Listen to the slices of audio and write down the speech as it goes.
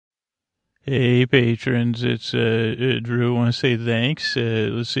Hey, patrons, it's Drew. I want to say thanks.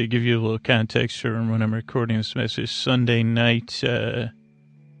 Let's see, give you a little context for when I'm recording this message. Sunday night, I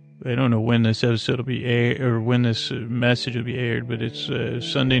don't know when this episode will be aired, or when this message will be aired, but it's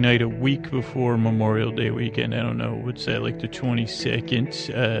Sunday night, a week before Memorial Day weekend. I don't know, what's that, like the 22nd?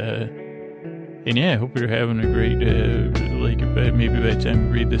 And yeah, I hope you're having a great, maybe by the time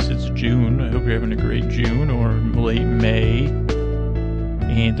you read this, it's June. I hope you're having a great June or late May.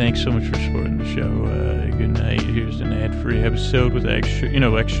 And thanks so much for supporting the show. Good night. Here's an ad-free episode with extra,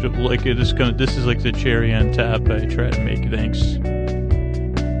 like this is like the cherry on top I try to make. Thanks.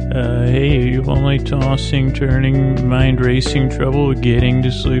 Hey, you all like tossing, turning, mind racing trouble, getting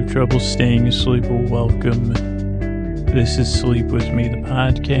to sleep trouble, staying asleep? Well, welcome. This is Sleep With Me, the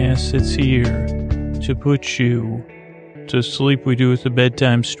podcast that's here to put you to sleep. We do with a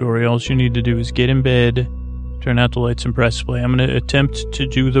bedtime story. All you need to do is get in bed, turn out the lights and press play. I'm going to attempt to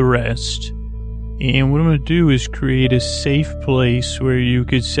do the rest. And what I'm going to do is create a safe place where you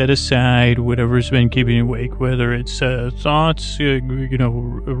could set aside whatever's been keeping you awake, whether it's thoughts,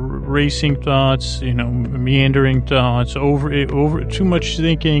 racing thoughts, meandering thoughts, over too much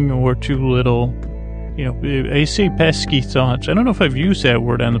thinking or too little. I say pesky thoughts. I don't know if I've used that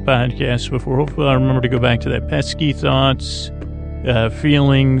word on the podcast before. Hopefully I'll remember to go back to that. Pesky thoughts.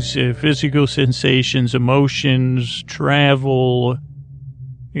 Feelings, physical sensations, emotions, travel,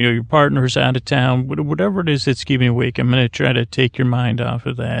 your partner's out of town, whatever it is that's keeping you awake, I'm going to try to take your mind off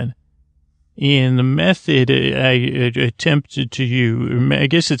of that. And the method I attempted to use, I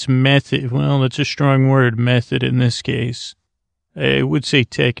guess it's method, well, that's a strong word, method in this case. I would say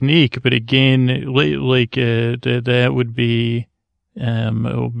technique, but again, that would be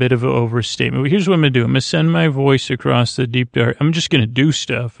a bit of an overstatement. Here's what I'm going to do. I'm going to send my voice across the deep dark. I'm just going to do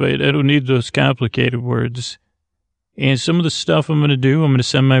stuff. I don't need those complicated words. And some of the stuff I'm going to do, I'm going to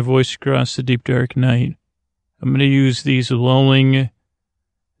send my voice across the deep dark night. I'm going to use these lulling,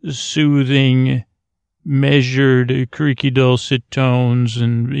 soothing, measured, creaky, dulcet tones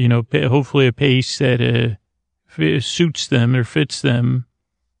and, hopefully a pace that suits them or fits them.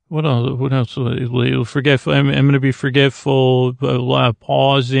 What else? Forgetful. I'm going to be forgetful, a lot of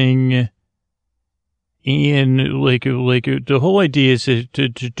pausing. And the whole idea is to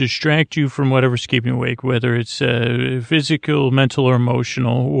distract you from whatever's keeping you awake, whether it's physical, mental, or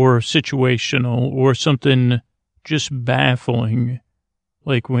emotional, or situational, or something just baffling.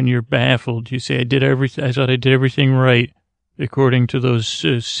 Like when you're baffled, you say, I thought I did everything right, according to those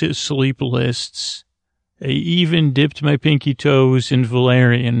sleep lists. I even dipped my pinky toes in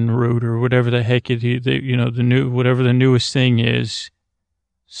valerian root or whatever the heck whatever the newest thing is.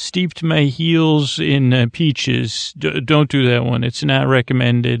 Steeped my heels in peaches. Don't do that one. It's not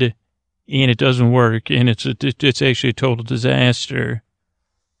recommended, and it doesn't work, and it's actually a total disaster.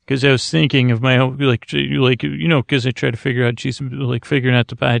 Because I was thinking of my own, because I try to figure out, figuring out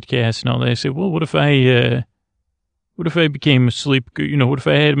the podcast and all that. I said, well, what if I became a sleep, what if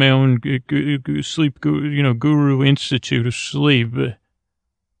I had my own sleep, guru institute of sleep? And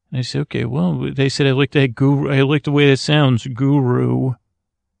I said, okay, well, they said I like that guru. I like the way that sounds, guru.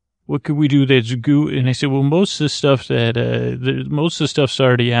 What could we do that's guru? And I said, well, most of the stuff's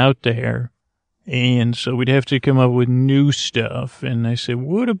already out there. And so we'd have to come up with new stuff. And I said,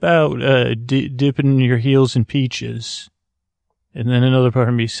 what about dipping your heels in peaches? And then another part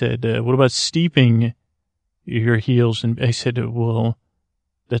of me said, what about steeping your heels? And I said, well,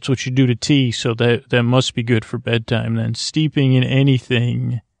 that's what you do to tea, so that must be good for bedtime then. Steeping in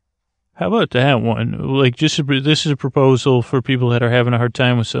anything. How about that one? This is a proposal for people that are having a hard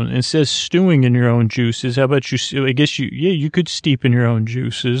time with something. It says stewing in your own juices. How about I guess you could steep in your own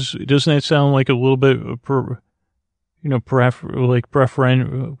juices. Doesn't that sound like a little bit, preferential?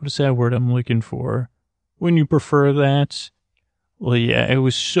 What is that word I'm looking for? Wouldn't you prefer that? Well, yeah, I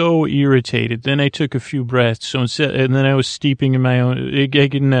was so irritated. Then I took a few breaths. And then I was steeping in my own.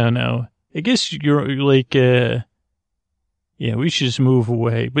 No. I guess you're yeah, we should just move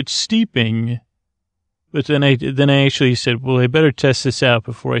away. But steeping. But then I actually said, well, I better test this out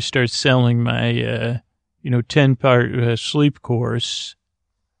before I start selling my, 10-part sleep course.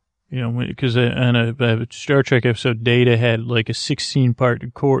 Because on a Star Trek episode, Data had like a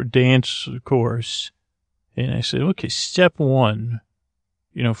 16-part dance course. And I said, okay, step one,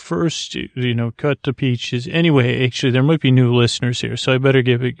 first, cut the peaches. Anyway, actually, there might be new listeners here, so I better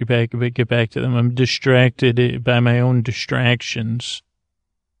get back to them. I'm distracted by my own distractions.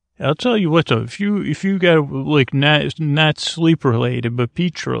 I'll tell you what, though, if you got, not sleep-related, but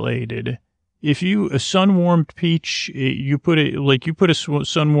peach-related, if a sun-warmed peach, you put a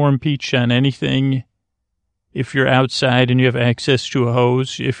sun-warmed peach on anything, if you're outside and you have access to a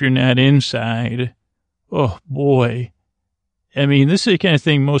hose. If you're not inside, oh boy. I mean, this is the kind of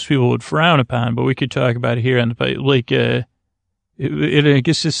thing most people would frown upon, but we could talk about it here on the, like, I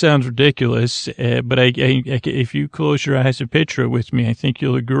guess this sounds ridiculous, but if you close your eyes and picture it with me, I think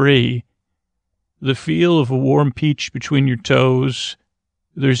you'll agree. The feel of a warm peach between your toes.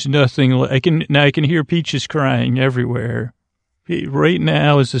 There's nothing. I can hear peaches crying everywhere. Right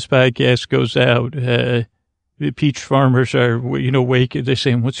now, as this podcast goes out, the peach farmers are, waking. They're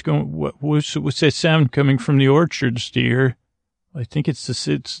saying, "What's that sound coming from the orchards, dear?" I think it's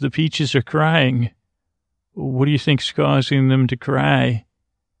the peaches are crying. What do you think's causing them to cry?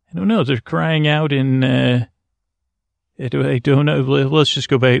 I don't know. They're crying out in. I don't know. Let's just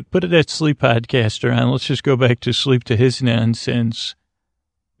go back. Put that sleep podcaster on. Let's just go back to sleep to his nonsense.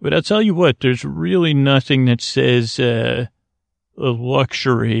 But I'll tell you what, there's really nothing that says a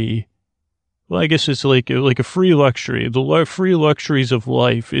luxury. Well, I guess it's like a free luxury. The free luxuries of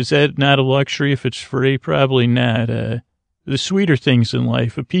life. Is that not a luxury if it's free? Probably not. The sweeter things in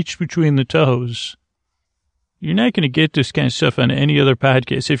life, a peach between the toes. You're not going to get this kind of stuff on any other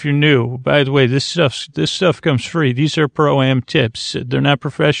podcast if you're new. By the way, this stuff comes free. These are Pro-Am tips. They're not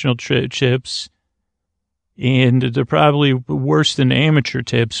professional tips, and they're probably worse than amateur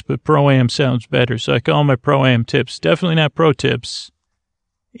tips, but Pro-Am sounds better. So I call my Pro-Am tips. Definitely not pro tips.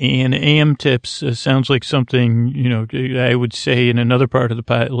 And AM tips sounds like something, I would say in another part of the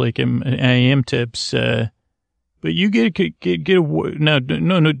pod, like AM tips. But you get no,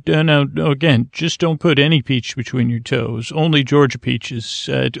 again, just don't put any peach between your toes. Only Georgia peaches.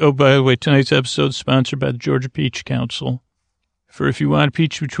 By the way, tonight's episode is sponsored by the Georgia Peach Council. For if you want a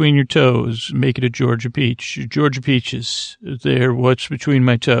peach between your toes, make it a Georgia peach. Georgia peaches. They're what's between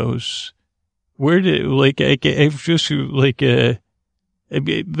my toes. But the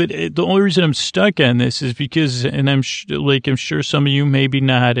only reason I'm stuck on this is because, and I'm sure some of you may be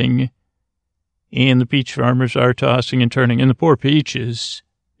nodding, and the peach farmers are tossing and turning, and the poor peaches.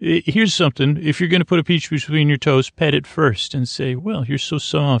 Here's something. If you're going to put a peach between your toes, pet it first and say, well, you're so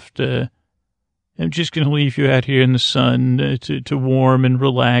soft. I'm just going to leave you out here in the sun to warm and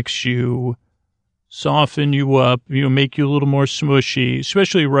relax you, soften you up, make you a little more smushy,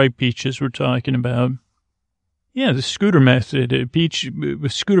 especially ripe peaches we're talking about. Yeah, the scooter method,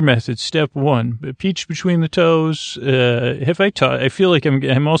 scooter method, step one, peach between the toes. I feel like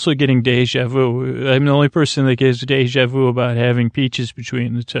I'm also getting deja vu. I'm the only person that gets deja vu about having peaches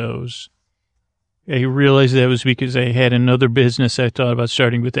between the toes. I realized that was because I had another business I thought about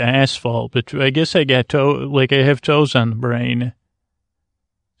starting with asphalt, but I guess I got I have toes on the brain.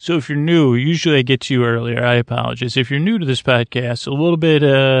 So if you're new, usually I get to you earlier. I apologize. If you're new to this podcast, a little bit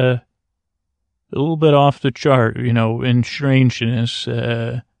off the chart, in strangeness.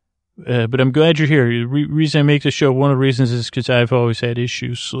 But I'm glad you're here. The reason I make the show, one of the reasons is because I've always had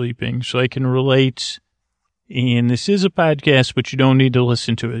issues sleeping, so I can relate. And this is a podcast, but you don't need to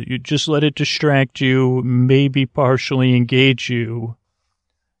listen to it. You just let it distract you, maybe partially engage you.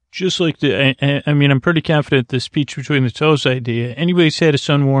 Just like I'm pretty confident this peach between the toes idea. Anybody's had a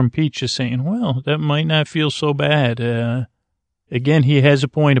sun-warmed peach is saying, well, that might not feel so bad. Again, he has a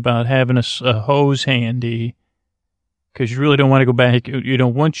point about having a hose handy, because you really don't want to go back.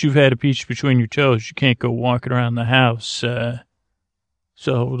 Once you've had a peach between your toes, you can't go walking around the house.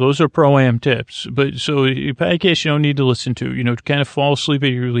 So those are Pro-Am tips. But so a podcast you don't need to listen to, to kind of fall asleep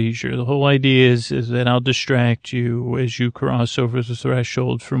at your leisure. The whole idea is that I'll distract you as you cross over the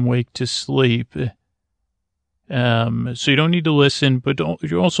threshold from wake to sleep. So you don't need to listen, but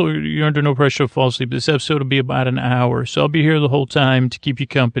you're under no pressure to fall asleep. This episode will be about an hour, so I'll be here the whole time to keep you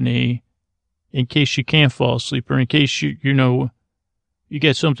company in case you can't fall asleep, or in case you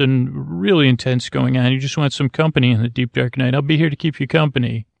get something really intense going on. You just want some company in the deep dark night. I'll be here to keep you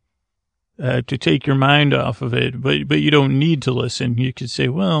company, to take your mind off of it, but you don't need to listen. You could say,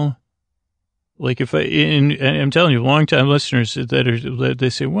 well, like I'm telling you, long-time listeners they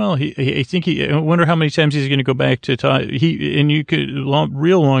say, well, I wonder how many times he's going to go back to talk.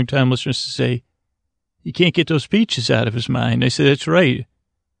 Real long-time listeners say, he can't get those peaches out of his mind. I say, that's right.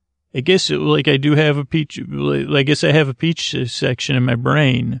 I guess I do have a peach. I guess I have a peach section in my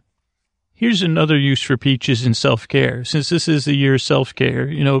brain. Here's another use for peaches in self-care. Since this is the year of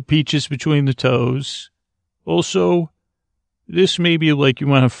self-care, peaches between the toes. Also, this may be like you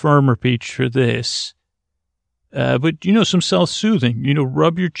want a firmer peach for this. But, some self-soothing,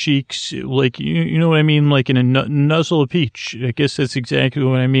 rub your cheeks, what I mean? Like in a nuzzle of peach. I guess that's exactly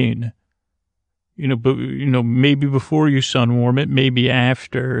what I mean. But, maybe before you sun warm it, maybe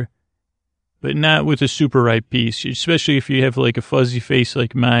after, but not with a super ripe piece, especially if you have like a fuzzy face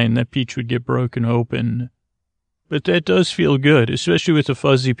like mine, that peach would get broken open. But that does feel good, especially with the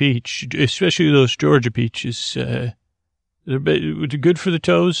fuzzy peach, especially those Georgia peaches. They're good for the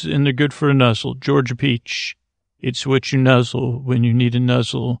toes and they're good for a nuzzle. Georgia peach. It's what you nuzzle when you need a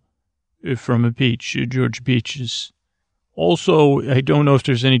nuzzle from a peach. Georgia peaches. Also, I don't know if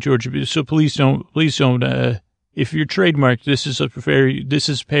there's any Georgia peaches, so please don't, if you're trademarked, this is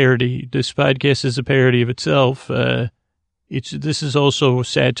parody. This podcast is a parody of itself. This is also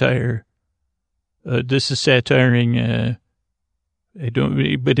satire. This is satiring,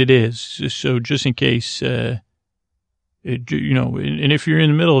 but it is. So just in case, and if you're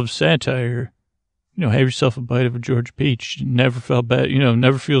in the middle of satire, have yourself a bite of a Georgia peach. Never felt bad,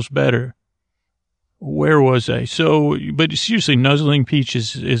 never feels better. Where was I? So, but seriously, nuzzling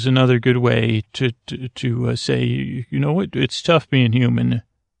peaches is another good way to say, you know what? It's tough being human.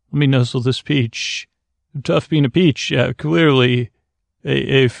 Let me nuzzle this peach. Tough being a peach. Clearly,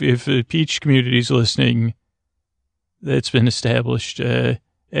 if the peach community's listening, that's been established.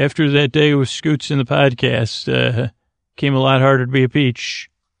 After that day with Scoots in the podcast, came a lot harder to be a peach.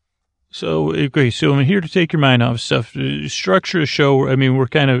 So, okay, so I'm here to take your mind off stuff. Structure a show. I mean, we're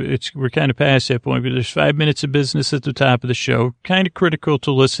kind of past that point, but there's 5 minutes of business at the top of the show. Kind of critical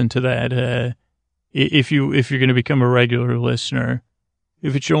to listen to that, if you're going to become a regular listener.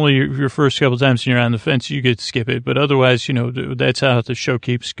 If it's only your first couple times and you're on the fence, you could skip it. But otherwise, that's how the show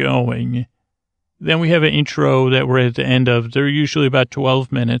keeps going. Then we have an intro that we're at the end of. They're usually about 12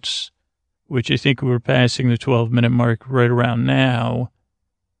 minutes, which I think we're passing the 12-minute mark right around now.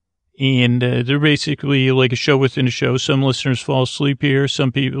 And they're basically like a show within a show. Some listeners fall asleep here.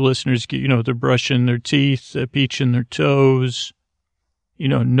 Some listeners get, they're brushing their teeth, peaching their toes,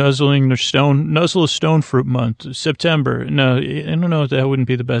 nuzzling their nuzzle a stone fruit month, September. No, I don't know if that wouldn't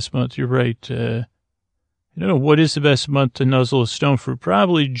be the best month. You're right. I don't know what is the best month to nuzzle a stone fruit.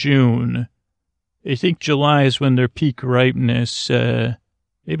 Probably June. I think July is when their peak ripeness,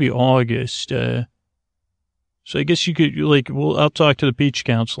 maybe August. So I guess you could, I'll talk to the Peach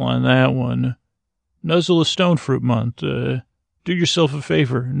Council on that one. Nuzzle a stone fruit month. Do yourself a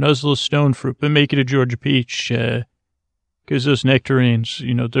favor. Nuzzle a stone fruit, but make it a Georgia peach, because those nectarines,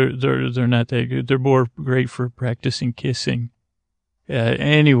 they're not that good. They're more great for practicing kissing.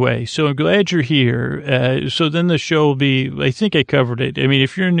 Anyway, so I'm glad you're here. So then the show will be, I think I covered it. I mean,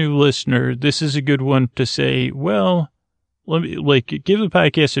 if you're a new listener, this is a good one to say, well, let me, give the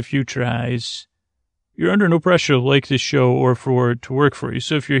podcast a few tries. You're under no pressure to like this show or for it to work for you.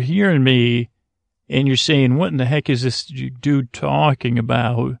 So if you're hearing me and you're saying, what in the heck is this dude talking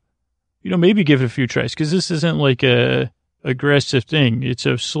about? Maybe give it a few tries, because this isn't like a aggressive thing. It's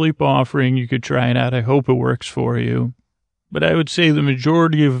a sleep offering. You could try it out. I hope it works for you. But I would say the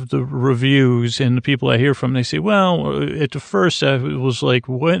majority of the reviews and the people I hear from, they say, well, at the first I was like,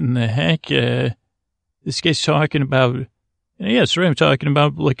 what in the heck? This guy's talking about... Yes, right. I'm talking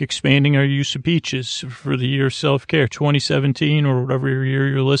about expanding our use of peaches for the year of self-care, 2017 or whatever year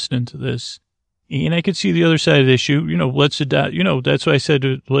you're listening to this. And I could see the other side of the issue. Let's adopt, that's why I said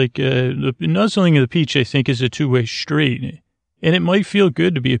the nuzzling of the peach, I think, is a two-way street. And it might feel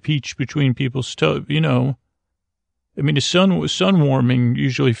good to be a peach between people's toes, I mean, the sun warming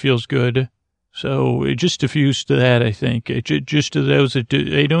usually feels good. So it just diffused to that, I think. I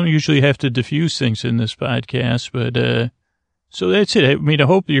don't usually have to diffuse things in this podcast, but, so that's it. I mean, I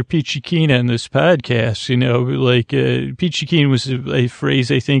hope you're peachy keen on this podcast, peachy keen was a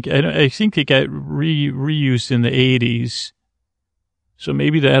phrase I think it got reused in the 80s. So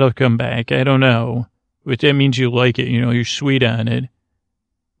maybe that'll come back. I don't know. But that means you like it, you're sweet on it.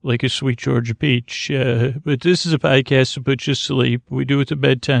 Like a sweet Georgia peach. But this is a podcast to put you to sleep. We do it with a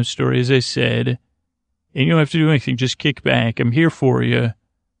bedtime story, as I said. And you don't have to do anything. Just kick back. I'm here for you.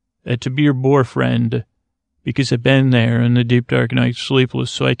 To be your boyfriend. Because I've been there in the deep, dark night, sleepless,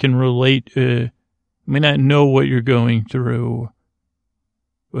 so I can relate. I may not know what you're going through,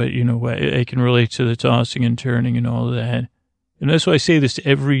 but, I can relate to the tossing and turning and all of that. And that's why I say this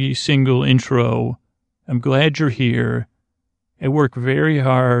every single intro. I'm glad you're here. I work very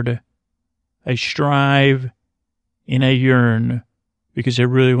hard. I strive, and I yearn, because I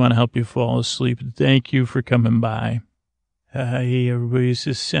really want to help you fall asleep. Thank you for coming by. Hi, everybody. This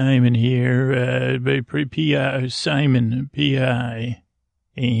is Simon here, P.I., Simon, P.I.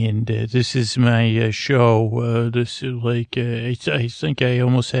 And this is my show. This is I think I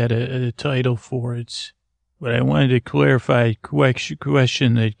almost had a title for it. But I wanted to clarify a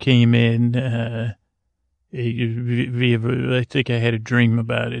question that came in via, I think I had a dream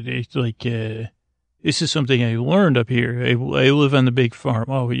about it. It's this is something I learned up here. I live on the big farm.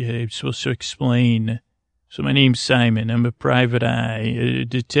 Oh, yeah, I'm supposed to explain. So my name's Simon. I'm a private eye, a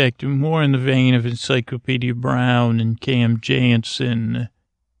detective, more in the vein of Encyclopedia Brown and Cam Jansen,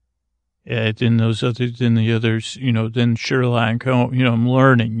 than the others, than Sherlock Holmes. I'm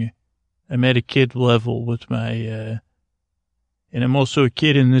learning. I'm at a kid level with my, and I'm also a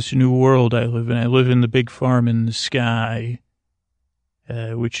kid in this new world I live in. I live in the big farm in the sky,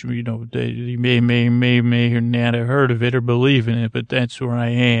 which, you may or not have heard of it or believe in it, but that's where I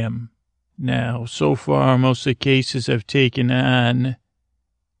am. Now, so far, most of the cases I've taken on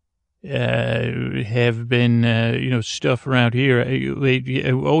have been, stuff around here.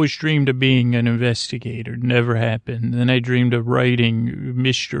 I always dreamed of being an investigator. Never happened. Then I dreamed of writing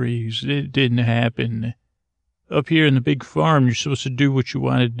mysteries. It didn't happen. Up here in the big farm, you're supposed to do what you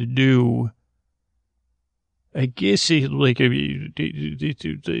wanted to do. I'm not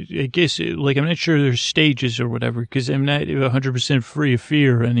sure there's stages or whatever, because I'm not 100% free of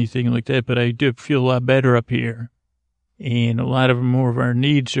fear or anything like that, but I do feel a lot better up here. And a lot more of our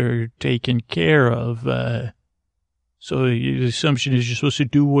needs are taken care of. So the assumption is you're supposed to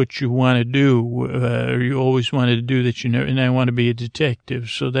do what you want to do, or you always wanted to do that, and I want to be a detective.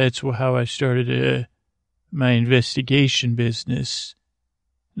 So that's how I started my investigation business.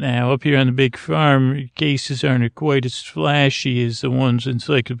 Now, up here on the big farm, cases aren't quite as flashy as the ones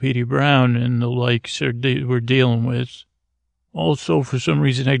Encyclopedia Brown and the likes we're dealing with. Also, for some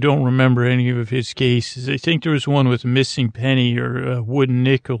reason, I don't remember any of his cases. I think there was one with a missing penny or a wooden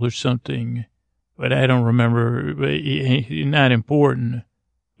nickel or something, but I don't remember. Not important.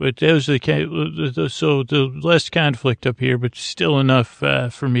 But those are so the less conflict up here, but still enough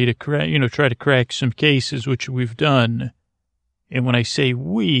for me to try to crack some cases, which we've done. And when I say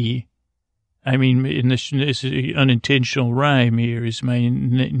we, I mean, in this unintentional rhyme here is my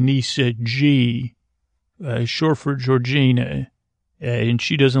niece G, short for Georgina, and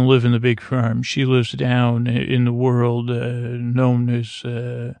she doesn't live in the big farm. She lives down in the world known as,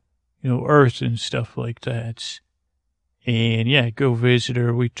 Earth and stuff like that. And yeah, go visit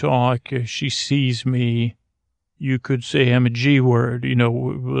her. We talk. She sees me. You could say I'm a G word,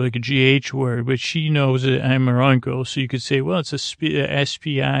 like a GH word, but she knows that I'm her uncle. So you could say, well, it's a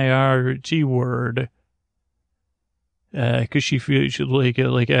SPIRT word. Cause she feels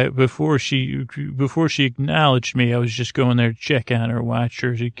before she acknowledged me, I was just going there to check on her, watch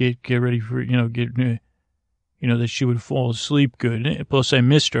her to get ready for, that she would fall asleep good. Plus I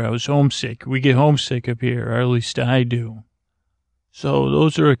missed her. I was homesick. We get homesick up here, or at least I do. So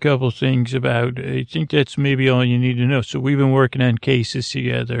those are a couple things about, I think that's maybe all you need to know. So we've been working on cases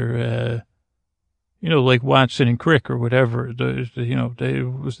together, like Watson and Crick or whatever. You're not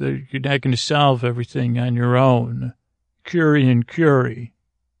going to solve everything on your own. Curie and Curie.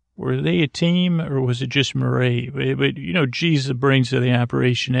 Were they a team or was it just Murray? But G's the brains of the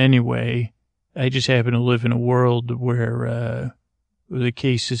operation anyway. I just happen to live in a world where the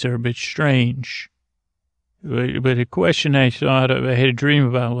cases are a bit strange. But a question I thought of, I had a dream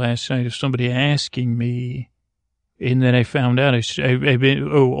about last night of somebody asking me, and then I found out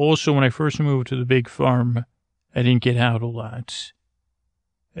also when I first moved to the big farm, I didn't get out a lot.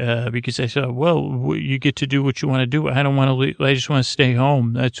 Because I thought, well, you get to do what you want to do. I don't want to leave. I just want to stay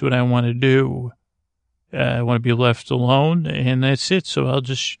home. That's what I want to do. I want to be left alone, and that's it. So I'll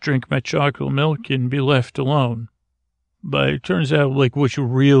just drink my chocolate milk and be left alone. But it turns out, what you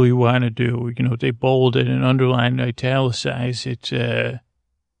really want to do, they bold it and underline and italicize it,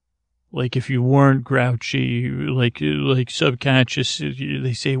 if you weren't grouchy, like subconscious,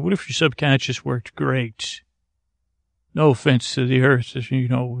 they say, what if your subconscious worked great? No offense to the earth,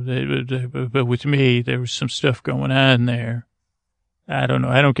 but with me, there was some stuff going on there. I don't know.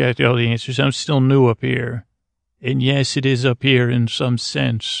 I don't get all the answers. I'm still new up here. And yes, it is up here in some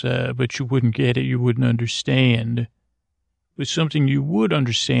sense, but you wouldn't get it. You wouldn't understand. But something you would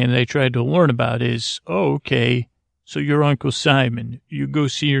understand that I tried to learn about is, okay, so your Uncle Simon, you go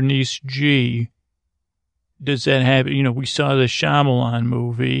see your niece G. Does that happen? We saw the Shyamalan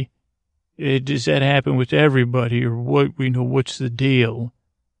movie. Does that happen with everybody or what? What's the deal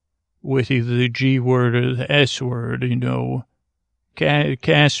with either the G word or the S word,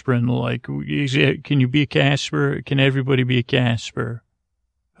 Casperin, can you be a Casper? Can everybody be a Casper?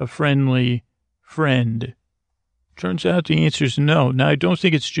 A friendly friend. Turns out the answer is no. Now, I don't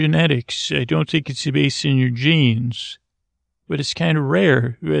think it's genetics. I don't think it's based in your genes. But it's kind of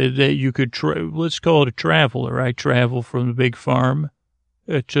rare that you could, let's call it a traveler. I travel from the big farm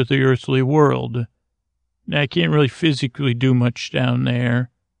to the earthly world. Now, I can't really physically do much down there,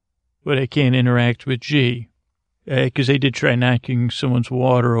 but I can interact with G. Because I did try knocking someone's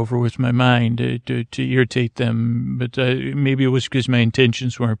water over with my mind to irritate them, but maybe it was because my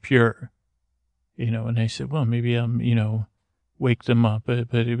intentions weren't pure. and I said, well, maybe wake them up. But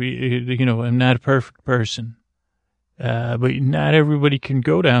I'm not a perfect person. But not everybody can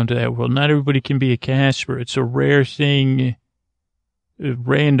go down to that world. Not everybody can be a Casper. It's a rare thing,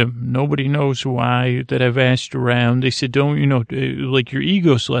 random. Nobody knows why that I've asked around. They said, don't, like your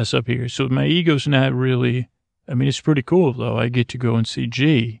ego's less up here. So my ego's not really, I mean, it's pretty cool though. I get to go and see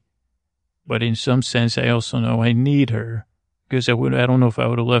G. But in some sense, I also know I need her because I don't know if I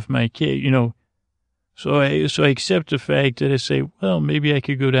would have left my kid, So I accept the fact that I say, well, maybe I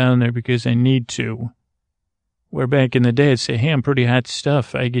could go down there because I need to. Where back in the day, I'd say, hey, I'm pretty hot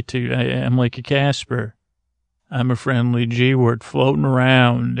stuff. I'm like a Casper. I'm a friendly G-word floating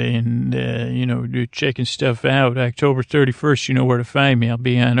around and, checking stuff out. October 31st, you know where to find me. I'll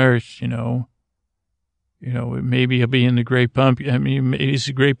be on Earth, maybe I'll be in the Great Pumpkin. I mean, is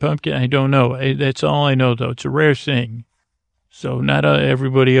the Great Pumpkin? I don't know. That's all I know, though. It's a rare thing. So not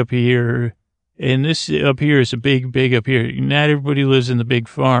everybody up here. And this up here is a big up here. Not everybody lives in the big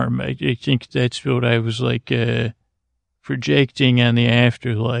farm. I think that's what I was like projecting on the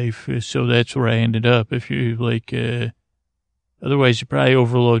afterlife. So that's where I ended up. If you like, otherwise you probably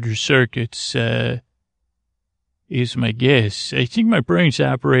overload your circuits, is my guess. I think my brain's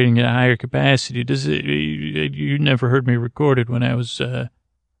operating at a higher capacity. You never heard me recorded when I was an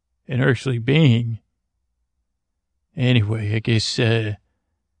earthly being. Anyway, I guess,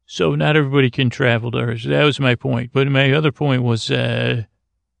 so not everybody can travel to Earth. That was my point. But my other point was, I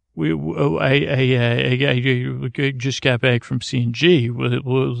just got back from seeing G with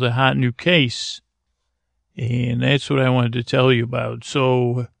a hot new case. And that's what I wanted to tell you about.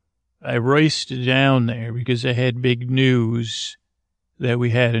 So I raced down there because I had big news that we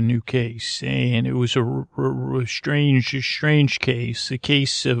had a new case. And it was a strange case. A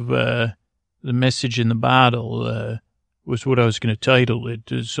case of, the message in the bottle, was what I was going to title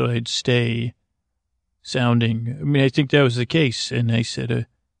it, so I'd stay sounding. I mean, I think that was the case. And I said,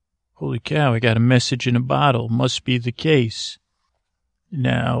 holy cow, I got a message in a bottle. Must be the case.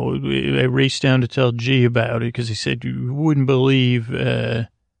 Now, I raced down to tell G about it because he said, you wouldn't believe,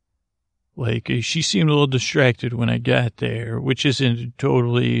 she seemed a little distracted when I got there, which isn't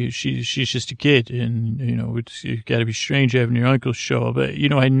totally, she's just a kid. And, it's got to be strange having your uncle show up. But,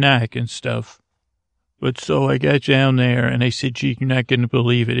 I knock and stuff. But so I got down there and I said, gee, you're not going to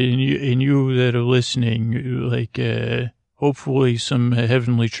believe it. And you that are listening, hopefully some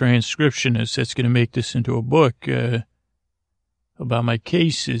heavenly transcriptionist that's going to make this into a book, about my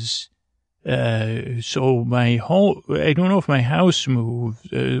cases. So my home, I don't know if my house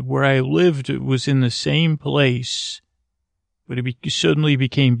moved, where I lived was in the same place, but it suddenly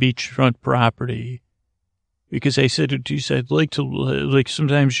became beachfront property. Because I said to you, I'd like to,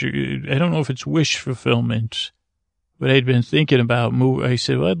 sometimes I don't know if it's wish fulfillment, but I'd been thinking about I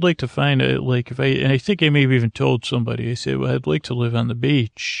said, well, I'd like to find and I think I maybe even told somebody, I said, well, I'd like to live on the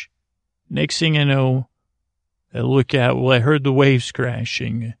beach. Next thing I know, I look out, I heard the waves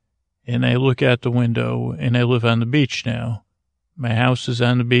crashing, and I look out the window, and I live on the beach now. My house is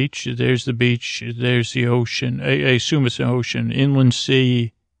on the beach. There's the beach. There's the ocean. I assume it's an ocean, inland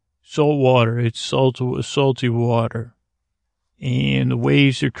sea. Salt water. It's salty water. And the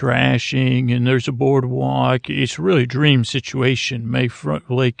waves are crashing, and there's a boardwalk. It's really a dream situation. My front,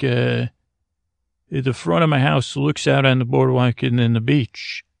 the front of my house looks out on the boardwalk and then the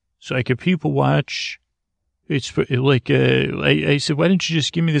beach. So I could people watch. It's I said, why didn't you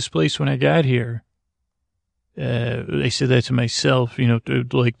just give me this place when I got here? I said that to myself,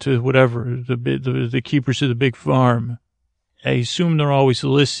 to whatever, the keepers of the big farm. I assume they're always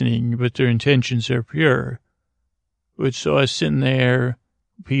listening, but their intentions are pure. But so I was sitting there,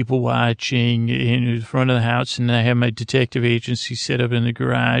 people watching in front of the house, and I have my detective agency set up in the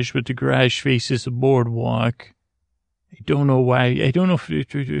garage, but the garage faces the boardwalk. I don't know why. I don't know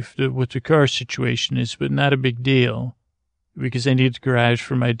what the car situation is, but not a big deal because I need the garage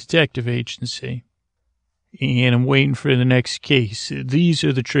for my detective agency. And I'm waiting for the next case. These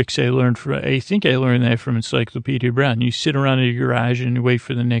are the tricks I learned I think I learned that from Encyclopedia Brown. You sit around in your garage and you wait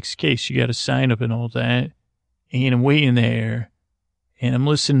for the next case. You got to sign up and all that. And I'm waiting there and I'm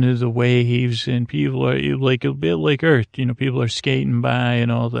listening to the waves and people are like a bit like Earth. People are skating by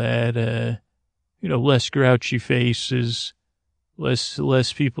and all that. Less grouchy faces,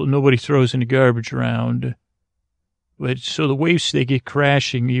 less people. Nobody throws any garbage around. But so the waves, they get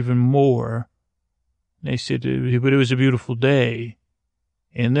crashing even more. And I said, but it was a beautiful day.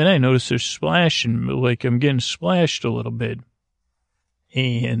 And then I noticed they're splashing, like I'm getting splashed a little bit.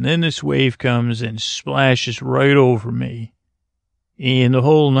 And then this wave comes and splashes right over me. And the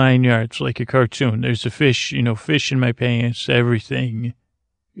whole 9 yards, like a cartoon. There's a fish, fish in my pants, everything.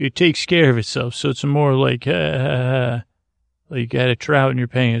 it takes care of itself. So it's more like you got a trout in your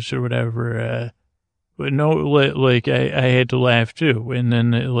pants or whatever. But no, like I had to laugh too. And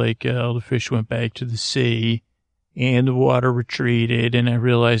then all the fish went back to the sea and the water retreated. And I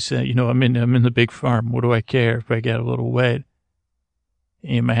realized that, I'm in the big farm. What do I care if I got a little wet?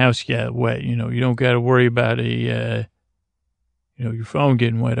 And my house got wet. You don't got to worry about your phone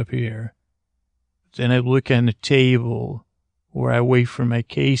getting wet up here. Then I look on the table where I wait for my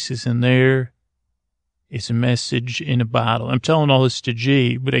cases, and there is a message in a bottle. I'm telling all this to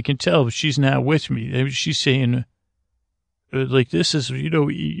G, but I can tell she's not with me. She's saying, this is,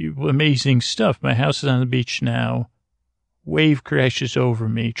 amazing stuff. My house is on the beach now. Wave crashes over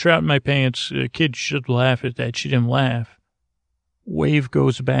me. Trout in my pants. A kid should laugh at that. She didn't laugh. Wave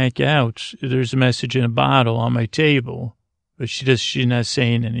goes back out. There's a message in a bottle on my table, but she's not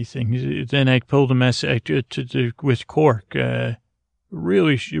saying anything. Then I pulled a message with cork,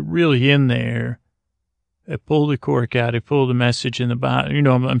 really in there. I pulled the cork out. I pulled the message in the bottle.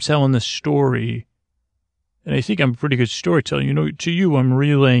 I'm telling this story, and I think I'm a pretty good storyteller. To you, I'm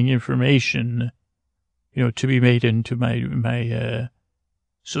relaying information, to be made into my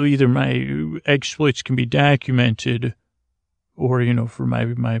so either my exploits can be documented, or, for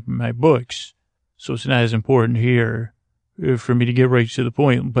my books. So it's not as important here for me to get right to the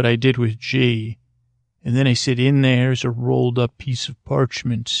point, but I did with G. And then I said, in there's a rolled up piece of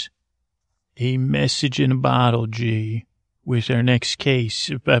parchment, a message in a bottle, G, with our next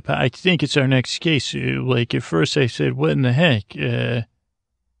case. I think it's our next case. At first I said, what in the heck?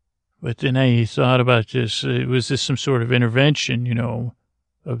 But then I thought about this. Was this some sort of intervention,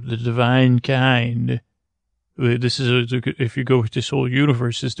 of the divine kind? This is, if you go with this whole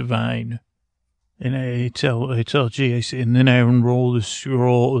universe is divine. And I tell G, I say, and then I unroll the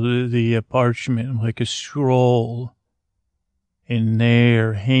scroll, the parchment like a scroll. And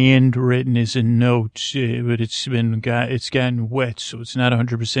there, handwritten is a note, but it's gotten wet, so it's not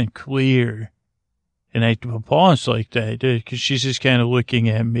 100% clear. And I pause like that, because she's just kind of looking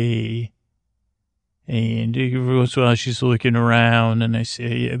at me. And once in a while she's looking around, and I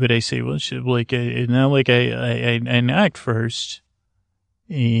say, well, I knocked first.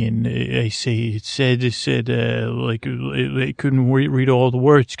 And I say, it said, I couldn't read all the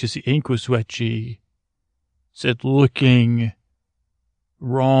words because the ink was wet, G. It said, looking,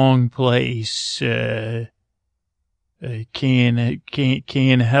 wrong place, can't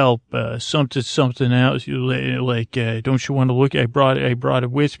help, something else, don't you want to look, I brought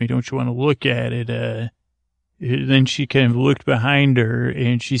it with me, don't you want to look at it, then she kind of looked behind her,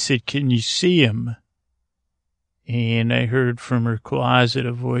 and she said, can you see him? And I heard from her closet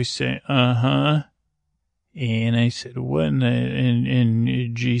a voice say, uh-huh. And I said, what?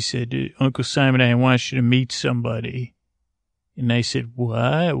 And G said, Uncle Simon, I want you to meet somebody. And I said,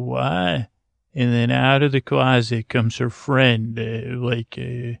 what? What? And then out of the closet comes her friend,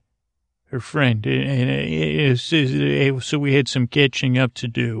 her friend. So we had some catching up to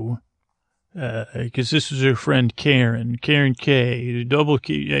do. Because this was her friend Karen K, double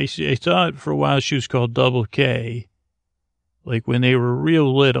K. I thought for a while she was called Double K. Like when they were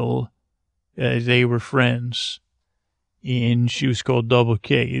real little, they were friends. And she was called Double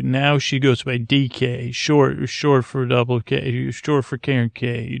K. Now she goes by DK, short for Double K, short for Karen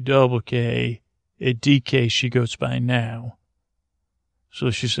K, Double K. At DK she goes by now.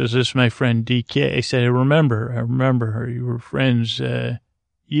 So she says, this is my friend DK. I said, I remember her. You were friends,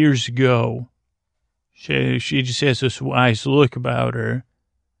 years ago. She just has this wise look about her.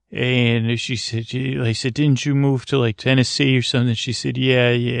 And she said, I said, didn't you move to Tennessee or something? She said,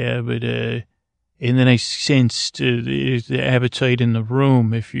 yeah, but, and then I sensed the appetite in the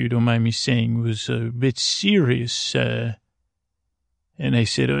room, if you don't mind me saying, was a bit serious. And I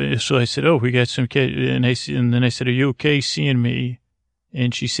said, oh, we got some kids. And then I said, are you okay seeing me?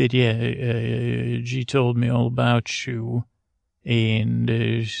 And she said, yeah, G told me all about you. And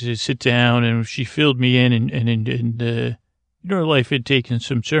she said, sit down, and she filled me in, and her life had taken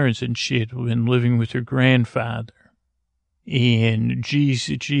some turns, and she had been living with her grandfather. And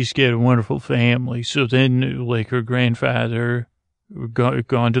G's got a wonderful family. So then, her grandfather,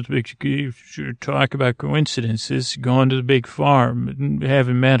 gone to the big, talk about coincidences, gone to the big farm,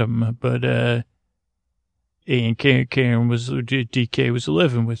 haven't met him, but, and Karen DK was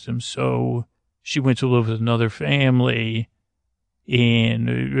living with them, so she went to live with another family.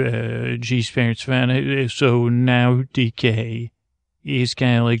 And G's parents found it. So now DK is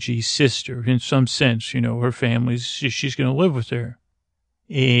kind of like G's sister in some sense. Her family's, she's going to live with her.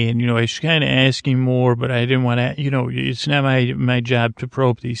 And, I was kind of asking more, but I didn't want to, it's not my job to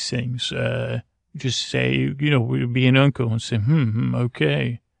probe these things. Just say, be an uncle and say,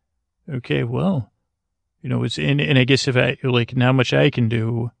 okay. Okay, well, it's, and I guess if I, like, not much I can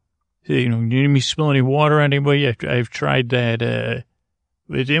do, you need me spill any water on anybody? I've tried that,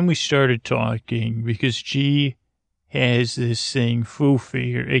 but then we started talking because G has this thing,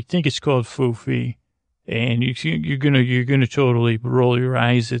 Foofy, or I think it's called Foofy, and you're gonna totally roll your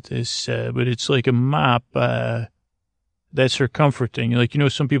eyes at this, but it's like a mop, that's her comfort thing. Like,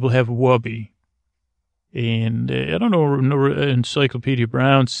 some people have Wubby. And I don't know what Encyclopedia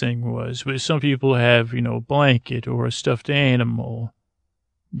Brown's thing was, but some people have, a blanket or a stuffed animal.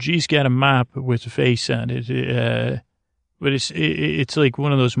 G's got a mop with a face on it, but it's like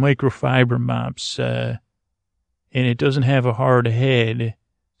one of those microfiber mops, and it doesn't have a hard head,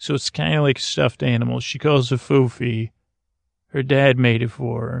 so it's kind of like a stuffed animal. She calls it Foofy. Her dad made it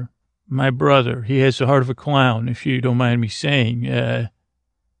for her. My brother, he has the heart of a clown, if you don't mind me saying.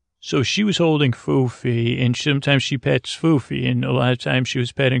 So she was holding Foofy, and sometimes she pets Foofy, and a lot of times she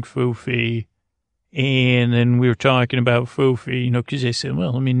was petting Foofy. And then we were talking about Foofy, because I said,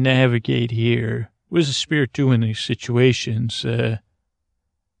 well, let me navigate here. What does the spirit do in these situations?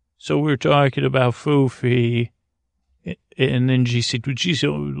 So we were talking about Foofy, and then she said, well, geez,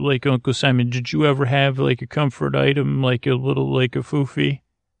 like Uncle Simon, did you ever have like a comfort item, like a little, like a Foofy?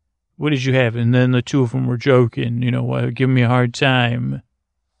 What did you have? And then the two of them were joking, giving me a hard time,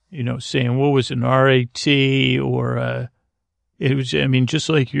 saying, what was an RAT or, it was, just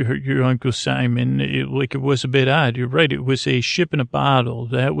like your Uncle Simon, it was a bit odd. You're right. It was a ship in a bottle.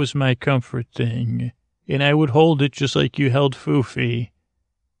 That was my comfort thing. And I would hold it just like you held Foofy.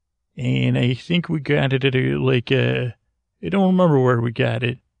 And I think we got it at I don't remember where we got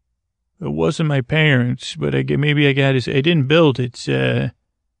it. It wasn't my parents, but maybe I got it. I didn't build it,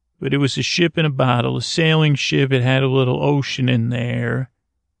 but it was a ship in a bottle, a sailing ship. It had a little ocean in there.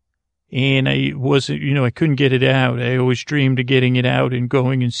 And I couldn't get it out. I always dreamed of getting it out and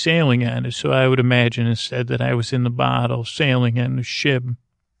going and sailing on it. So I would imagine instead that I was in the bottle sailing on the ship.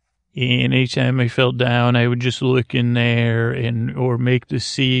 And anytime I fell down, I would just look in there or make the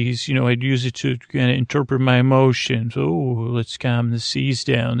seas, I'd use it to kind of interpret my emotions. Oh, let's calm the seas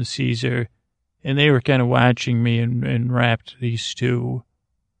down. The seas are, and they were kind of watching me and wrapped these two.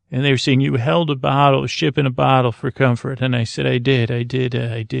 And they were saying, you held a ship in a bottle for comfort. And I said, I did. And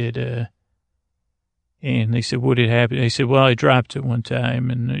they said, what had happened? I said, well, I dropped it one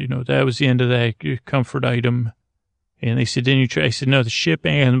time. And, that was the end of that comfort item. And they said, didn't you try? I said, no, the ship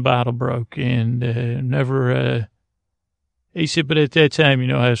and the bottle broke. And never, he said, but at that time,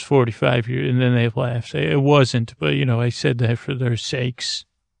 I was 45 years. And then they laughed. It wasn't, but, I said that for their sakes.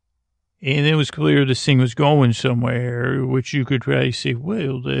 And it was clear this thing was going somewhere, which you could probably say,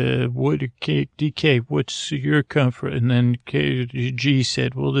 well, DK, what's your comfort? And then G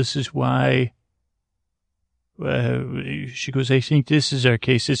said, well, this is why. She goes, I think this is our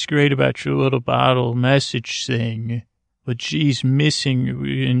case. It's great about your little bottle message thing, but G's missing.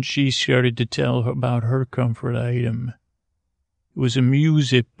 And she started to tell her about her comfort item. It was a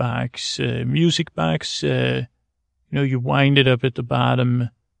music box. You wind it up at the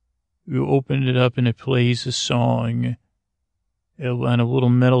bottom. You open it up and it plays a song on a little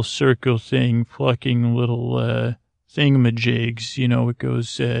metal circle thing, plucking little thingamajigs. It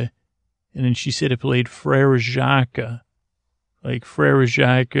goes, and then she said it played Frère Jacques, like Frère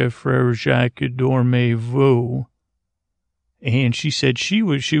Jacques, dormez-vous. And she said she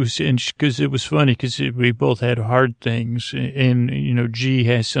was, because it was funny because we both had hard things. And, G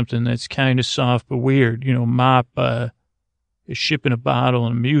has something that's kind of soft but weird, mop, a ship in a bottle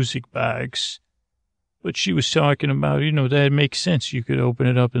and a music box. But she was talking about, that makes sense. You could open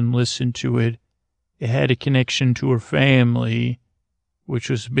it up and listen to it. It had a connection to her family, which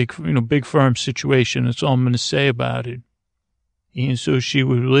was a big farm situation. That's all I'm going to say about it. And so she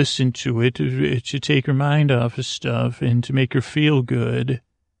would listen to it to take her mind off of stuff and to make her feel good.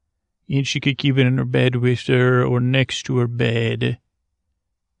 And she could keep it in her bed with her or next to her bed.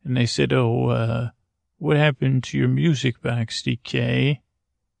 And I said, what happened to your music box, DK?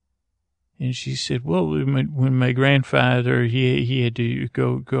 And she said, well, when my grandfather, he had to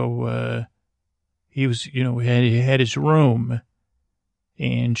go, he was, he had his room.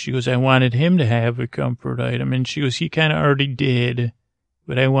 And she goes, I wanted him to have a comfort item. And she goes, he kind of already did,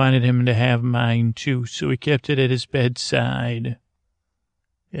 but I wanted him to have mine too. So he kept it at his bedside,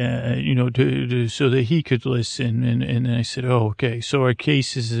 so that he could listen. And I said, oh, okay. So our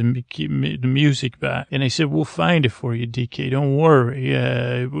case is the music box. And I said, we'll find it for you, DK. Don't worry.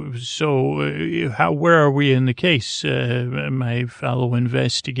 Where are we in the case, my fellow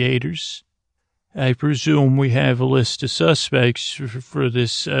investigators? I presume we have a list of suspects for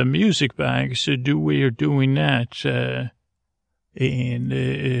this music box. So do we or do we not? And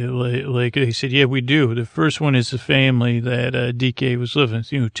like they said, yeah, we do. The first one is the family that DK was living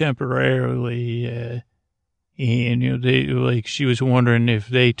with, temporarily. And, they like she was wondering if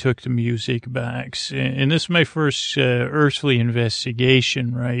they took the music box. And this is my first earthly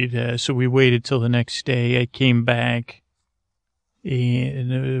investigation, right? So we waited till the next day. I came back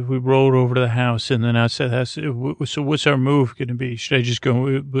and we rolled over to the house. And then I said, so what's our move going to be? Should I just go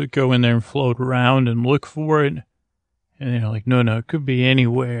in there and float around and look for it? And they're like, no, it could be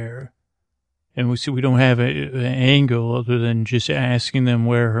anywhere. And we said, we don't have an angle other than just asking them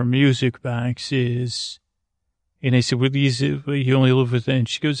where her music box is. And I said, well, you only live with them. And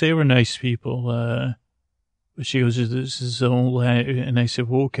she goes, they were nice people. But she goes, this is the only, and I said,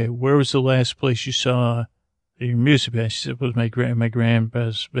 well, okay, where was the last place you saw your music box? She said, it was my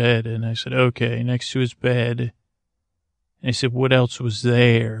grandpa's bed. And I said, okay, next to his bed. And I said, what else was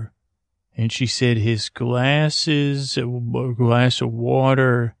there? And she said his glasses, a glass of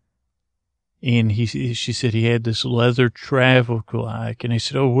water, and she said he had this leather travel clock. And I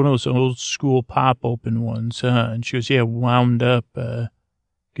said, oh, one of those old school pop-open ones, huh? And she goes, yeah, wound up,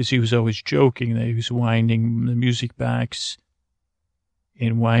 because he was always joking that he was winding the music box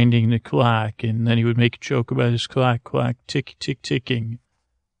and winding the clock. And then he would make a joke about his clock, ticking.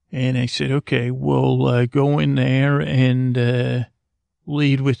 And I said, okay, we'll go in there and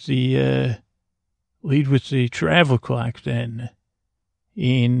lead with the travel clock then.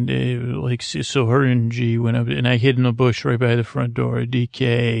 And so her and G went up, and I hid in the bush right by the front door.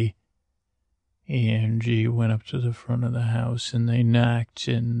 DK and G went up to the front of the house, and they knocked,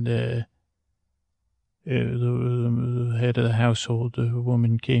 and the head of the household, the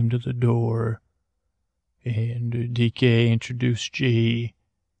woman, came to the door, and DK introduced G.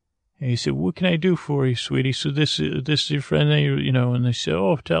 And he said, what can I do for you, sweetie? So this is your friend, and they said,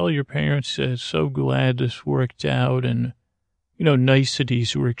 oh, tell your parents, so glad this worked out, and,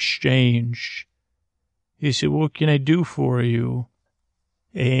 niceties were exchanged. He said, what can I do for you?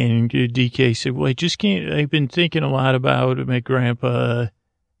 And DK said, well, I just can't, I've been thinking a lot about my grandpa,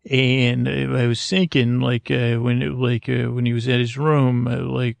 and I was thinking, when he was at his room, I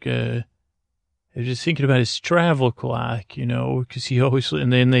was just thinking about his travel clock, because he always,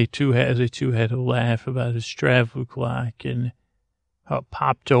 and then they two had a laugh about his travel clock and how it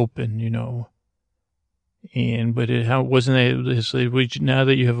popped open, how wasn't that, now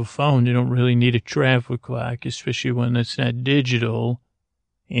that you have a phone, you don't really need a travel clock, especially when it's not digital.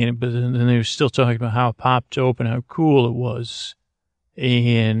 But then they were still talking about how it popped open, how cool it was.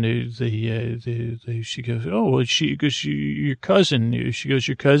 And she goes, oh, well, your cousin,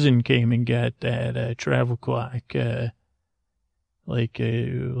 your cousin came and got that travel clock. She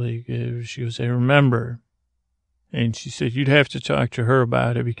goes, I remember. And she said, you'd have to talk to her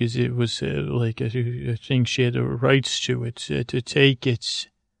about it because it was I think she had the rights to it, to take it.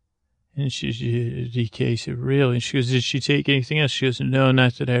 And DK said, really? And she goes, did she take anything else? She goes, no,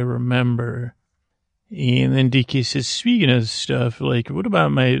 not that I remember. And then DK says, speaking of stuff, what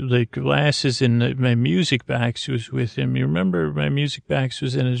about my, glasses and my music box was with him? You remember my music box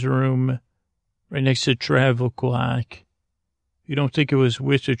was in his room right next to the travel clock. You don't think it was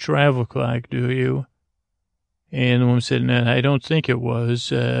with the travel clock, do you? And the woman said, no, I don't think it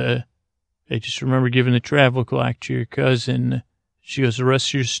was. I just remember giving the travel clock to your cousin. She goes, the rest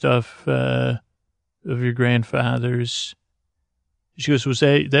of your stuff, of your grandfather's. She goes,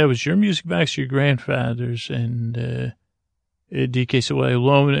 that was your music box or your grandfather's? And DK said, well, I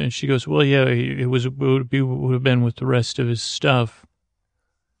loaned it. And she goes, well, yeah, it would have been with the rest of his stuff.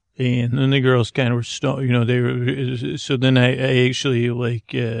 And then the girls kind of were, they were, so then I actually,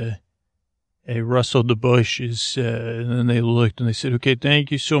 I rustled the bushes, and then they looked and they said, okay, thank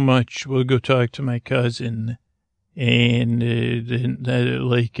you so much. We'll go talk to my cousin. And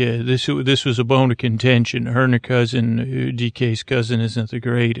this was a bone of contention. Her and her cousin, DK's cousin, isn't the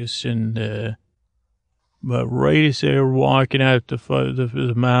greatest. And but right as they were walking out,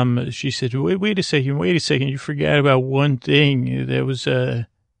 the mom, she said, wait a second. You forgot about one thing that was on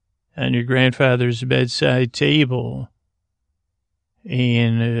your grandfather's bedside table.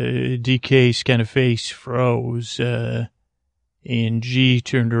 And DK's kind of face froze. And G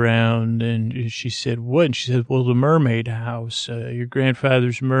turned around and she said, what? And she said, well, the mermaid house, your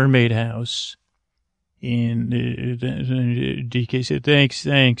grandfather's mermaid house. And DK said,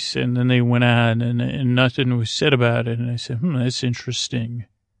 thanks. And then they went on and nothing was said about it. And I said, that's interesting.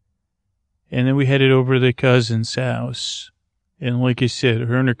 And then we headed over to the cousin's house. And like I said,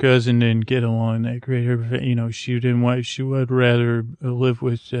 her and her cousin didn't get along that great. She would rather live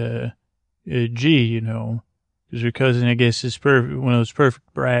with G, because her cousin, I guess, is perfect, one of those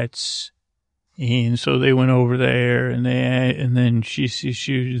perfect brats. And so they went over there, and then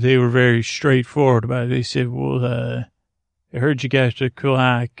they were very straightforward about it. They said, well, I heard you got the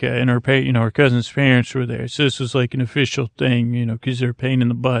clock, and her cousin's parents were there. So this was like an official thing, because they're a pain in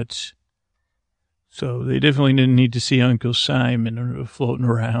the butts. So they definitely didn't need to see Uncle Simon floating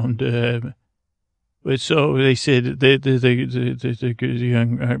around. But so they said,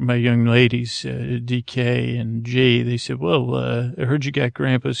 my young ladies, DK and G, they said, well, I heard you got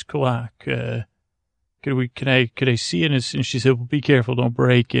Grandpa's clock. Could I see it? And she said, well, be careful, don't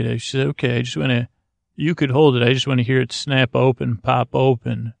break it. She said, okay, I just want to. You could hold it. I just want to hear it snap open, pop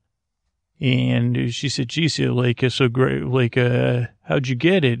open. And she said, geez, like, so great, like, how'd you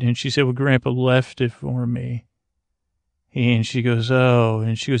get it? And she said, well, Grandpa left it for me. And she goes, oh,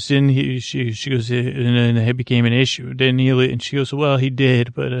 and she goes, didn't he, she goes, and then it became an issue. Didn't he, and she goes, well, he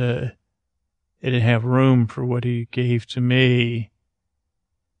did, but, it didn't have room for what he gave to me.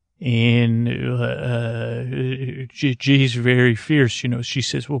 And, G's very fierce, she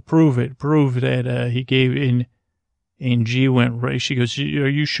says, well, prove that, he gave in. And G went right. She goes, are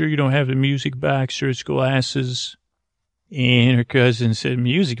you sure you don't have the music box or its glasses? And her cousin said,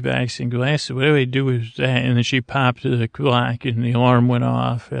 music box and glasses, what do I do with that? And then she popped the clock and the alarm went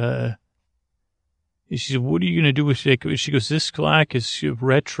off. She said, what are you going to do with it? She goes, this clock is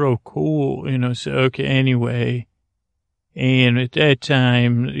retro cool, so okay, anyway. And at that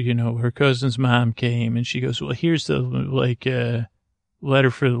time, her cousin's mom came and she goes, well, here's the,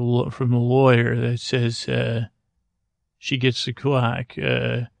 letter from the lawyer that says, she gets the clock.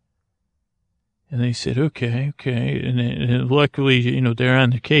 And they said, okay. And luckily, they're on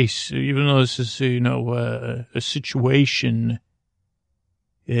the case, even though this is, a situation.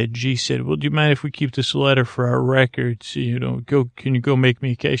 G said, well, do you mind if we keep this letter for our records? Can you go make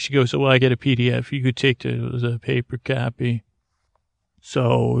me a case? She goes, well, I got a PDF. You could take the paper copy.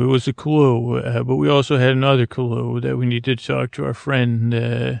 So it was a clue, but we also had another clue that we needed to talk to our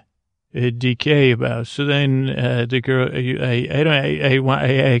friend, DK about. So then, the girl,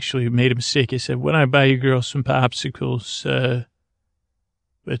 I actually made a mistake. I said, when I buy you girls some popsicles,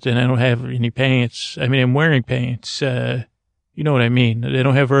 but then I don't have any pants. I mean, I'm wearing pants, you know what I mean? They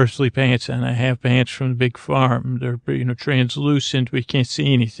don't have earthly pants on. I have pants from the big farm. They're, translucent. We can't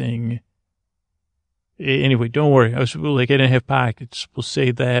see anything. Anyway, don't worry. I didn't have pockets. We'll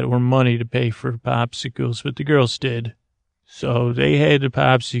save that or money to pay for popsicles, but the girls did. So they had the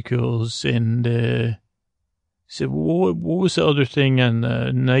popsicles and, said, what was the other thing on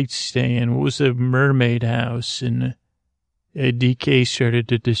the nightstand? What was the mermaid house? And DK started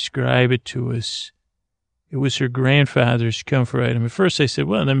to describe it to us. It was her grandfather's comfort item. At first I said,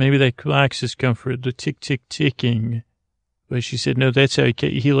 well, then maybe that clock's his comfort, the tick, tick, ticking. But she said, no, that's how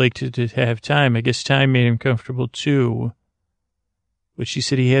he liked to have time. I guess time made him comfortable too. But she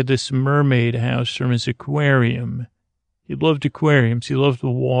said he had this mermaid house from his aquarium. He loved aquariums. He loved the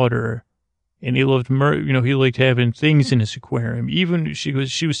water. And he loved, he liked having things in his aquarium. Even, she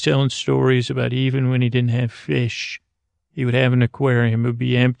was telling stories about even when he didn't have fish, he would have an aquarium. It would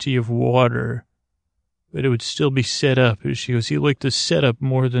be empty of water, but it would still be set up. She goes, he liked the setup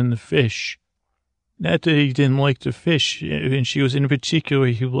more than the fish. Not that he didn't like the fish. And she goes, in particular,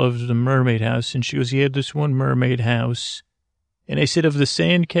 he loved the mermaid house. And she goes, he had this one mermaid house. And I said, of the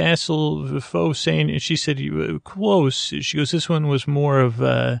sandcastle, the faux sand, and she said, close. She goes, this one was more of,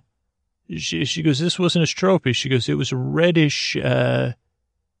 she goes, this wasn't a trophy. She goes, it was a reddish,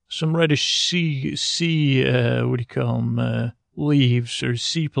 some reddish sea, what do you call them, leaves or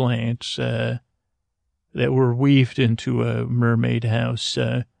sea plants, that were weaved into a mermaid house.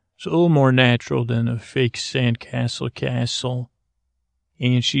 It's a little more natural than a fake sandcastle castle.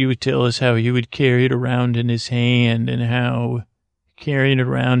 And she would tell us how he would carry it around in his hand and how carrying it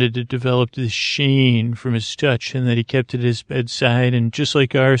around it developed this sheen from his touch and that he kept it at his bedside. And just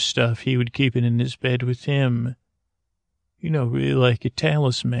like our stuff, he would keep it in his bed with him. Really like a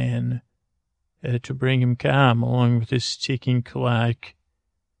talisman to bring him calm along with his ticking clock.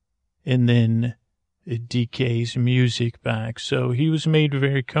 And then DK's music box. So he was made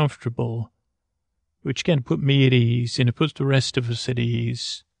very comfortable, which kind of put me at ease, and it put the rest of us at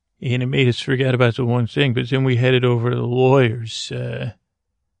ease. And it made us forget about the one thing, but then we headed over to the lawyer's, and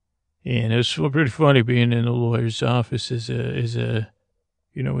it was pretty funny being in the lawyer's office as an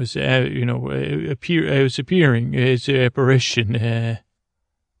apparition,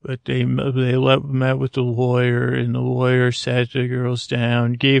 but they met with the lawyer, and the lawyer sat the girls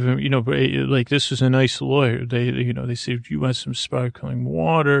down, gave him, like this was a nice lawyer. They said, you want some sparkling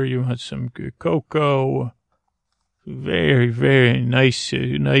water? You want some good cocoa? Very, very nice.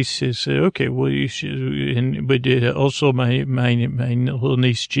 Nice. Okay, well, you should, but also my little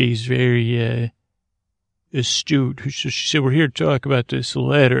niece G is very astute. So she said, we're here to talk about this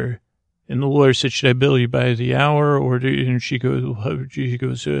letter. And the lawyer said, should I bill you by the hour? And she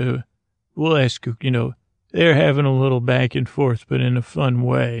goes, we'll ask you, they're having a little back and forth, but in a fun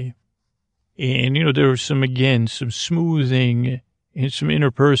way. And, there was some smoothing and some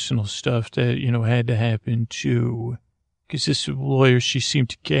interpersonal stuff that, had to happen too. Because this lawyer, she seemed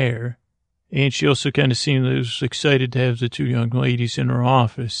to care. And she also kind of seemed was excited to have the two young ladies in her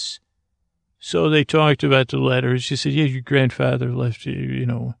office. So they talked about the letter. She said, yeah, your grandfather left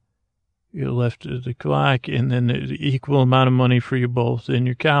you, you left the clock and then the equal amount of money for you both in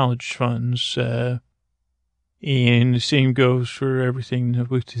your college funds. And the same goes for everything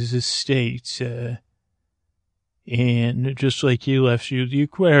with his estate. And just like he left you the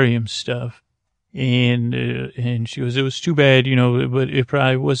aquarium stuff. And she goes, it was too bad, but it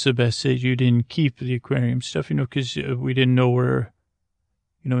probably was the best that you didn't keep the aquarium stuff, because we didn't know where,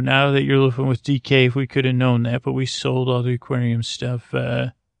 now that you're living with DK, if we could have known that, but we sold all the aquarium stuff,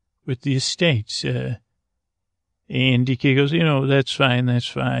 with the estates. And DK goes, that's fine. I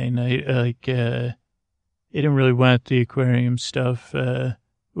didn't really want the aquarium stuff. It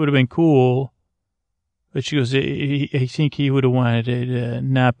would have been cool. But she goes, I think he would have wanted it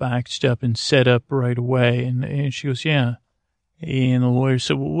not boxed up and set up right away. And she goes, yeah. And the lawyer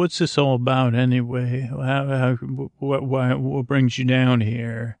said, well, what's this all about anyway? What brings you down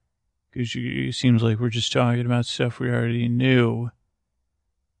here? Because it seems like we're just talking about stuff we already knew.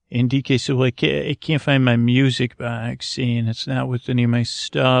 And DK said, well, I can't find my music box, and it's not with any of my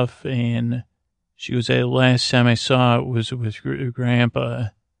stuff. And she goes, the last time I saw it was with Grandpa.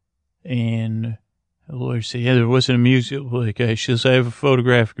 And the lawyer said, yeah, there wasn't a music. She says, I have a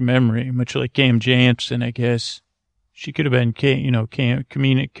photographic memory, much like Cam Jansen, I guess. She could have been, Camilla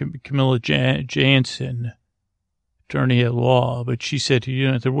Jansen, attorney at law. But she said,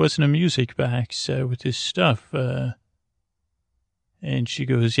 there wasn't a music box with his stuff. And she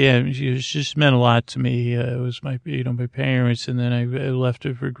goes, yeah, it just meant a lot to me. It was my parents, and then I left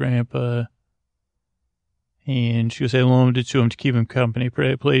it for Grandpa. And she goes, I loaned it to him to keep him company.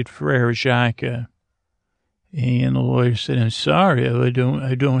 I played Frere Jacques. And the lawyer said, I'm sorry, I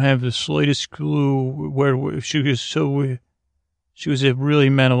don't have the slightest clue where she goes, she goes, it really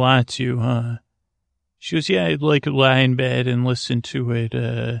meant a lot to you, huh? She goes, yeah, I'd like to lie in bed and listen to it,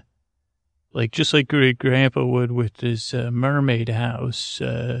 just like Grandpa would with his mermaid house.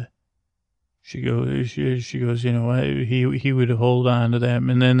 She goes, he would hold on to them.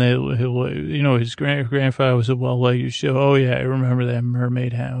 And then his grandfather was oh yeah, I remember that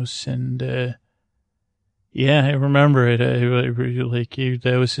mermaid house. And, yeah, I remember it.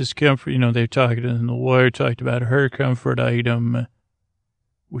 That was his comfort. They talked, and the lawyer talked about her comfort item,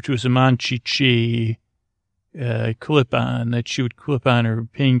 which was a Monchichi clip-on that she would clip on her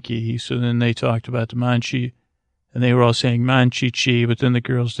pinky. So then they talked about the Monchi, and they were all saying Monchichi, but then the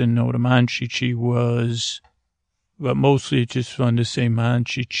girls didn't know what a Monchichi was. But mostly it's just fun to say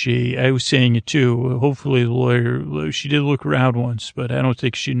Monchichi. I was saying it too. Hopefully the lawyer, she did look around once, but I don't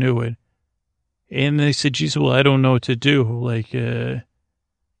think she knew it. And they said, geez, well, I don't know what to do. We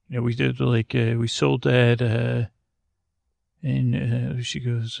did, we sold that, and she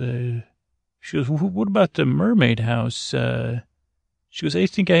goes, what about the mermaid house? She goes, I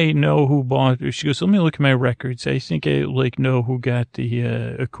think I know who bought it. She goes, let me look at my records. I think I, know who got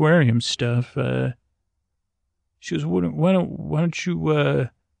the aquarium stuff. She goes, why don't you,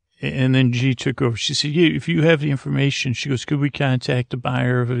 and then G took over. She said, yeah, if you have the information, she goes, could we contact the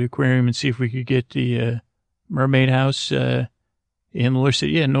buyer of the aquarium and see if we could get the mermaid house? And the lawyer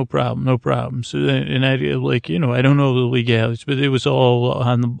said, yeah, no problem. So then, and I I don't know the legalities, but it was all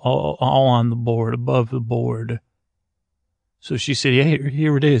on the board, above the board. So she said, yeah,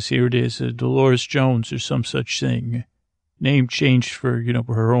 here it is, Dolores Jones or some such thing. Name changed for,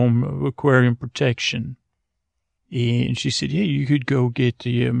 her own aquarium protection. And she said, yeah, you could go get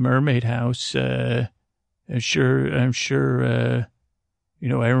the mermaid house. I'm sure, I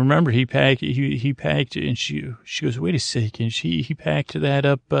remember he packed it, and she goes, wait a second. He packed that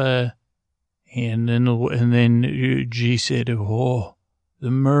up, and then G said, oh, the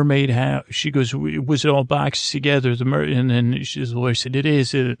mermaid house. She goes, was it all boxed together? And then the lawyer said, it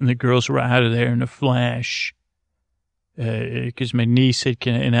is. And the girls were out of there in a flash. Because my niece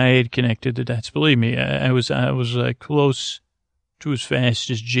and I had connected the dots. Believe me, I was close to as fast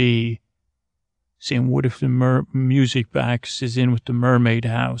as G, saying, what if the music box is in with the mermaid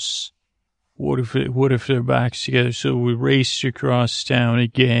house? What if they're boxed together? So we raced across town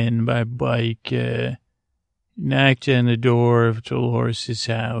again by bike, knocked on the door of Dolores's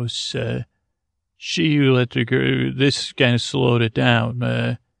house. She let the girl, this kind of slowed it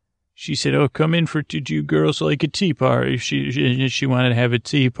down. She said, oh, come in for, did you girls like a tea party? She wanted to have a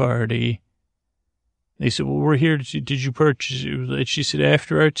tea party. They said, well, we're here. Did you purchase it? She said,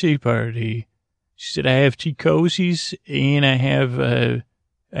 after our tea party. She said, I have tea cozies and I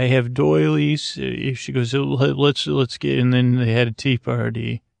have doilies. She goes, let's get, and then they had a tea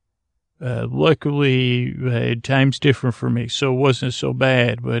party. Luckily, time's different for me, so it wasn't so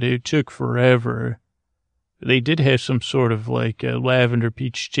bad, but it took forever. They did have some sort of like lavender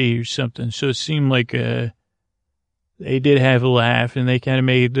peach tea or something, so it seemed like they did have a laugh, and they kind of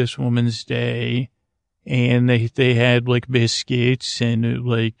made this woman's day. And they had like biscuits and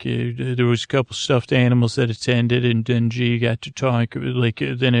there was a couple stuffed animals that attended, and then G got to talk,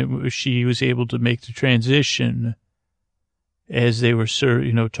 she was able to make the transition as they were,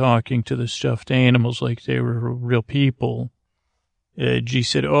 talking to the stuffed animals like they were real people. G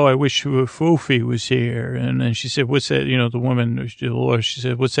said, oh, I wish Fofi was here. And then she said, what's that? The woman, she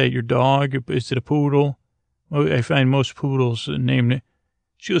said, what's that, your dog? Is it a poodle? Well, I find most poodles named it.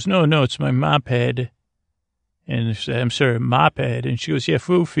 She goes, no, it's my moped. And I said, I'm sorry, moped. And she goes, yeah,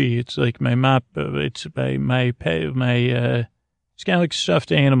 Fofi. It's like my mop. It's my pet, it's kind of like a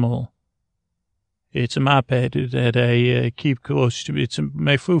stuffed animal. It's a moped that I keep close to me. It's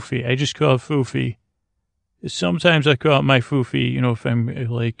my Fofi. I just call it Fofi. Sometimes I call it my Fofi, if I'm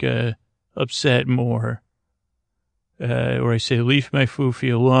upset more. Or I say, leave my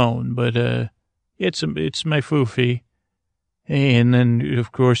Fofi alone. But it's my Fofi. And then,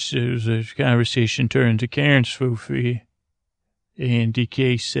 of course, there was a conversation turned to Karen's Fofi. And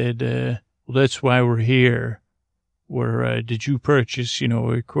DK said, well, that's why we're here. Did you purchase,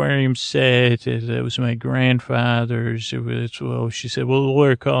 aquarium set? That was my grandfather's. She said, well, the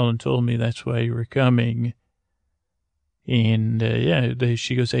lawyer called and told me that's why you were coming. And,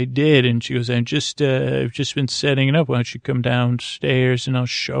 she goes, I did. And she goes, I've just been setting it up. Why don't you come downstairs and I'll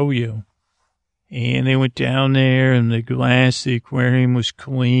show you? And they went down there, and the aquarium was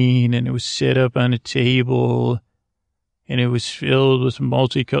clean, and it was set up on a table, and it was filled with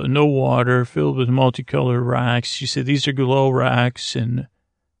no water, filled with multicolored rocks. She said, these are glow rocks, and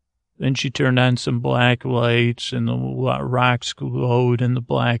then she turned on some black lights, and the rocks glowed in the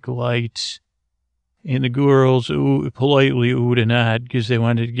black lights. And the girls politely oohed and ahed because they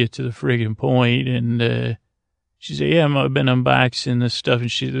wanted to get to the friggin' point, and she said, yeah, I've been unboxing this stuff.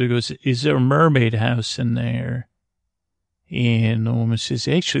 And she goes, is there a mermaid house in there? And the woman says,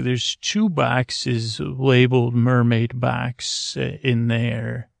 actually, there's 2 boxes labeled mermaid box in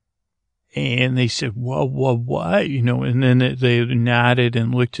there. And they said, well, what? And then they nodded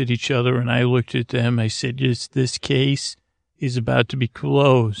and looked at each other. And I looked at them. I said, yes, this case is about to be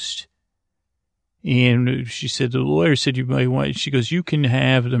closed. And she said, the lawyer said you might want, she goes, you can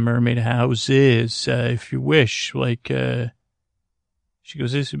have the mermaid houses, if you wish. She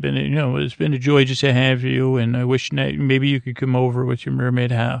goes, this has been, it's been a joy just to have you. And I wish maybe you could come over with your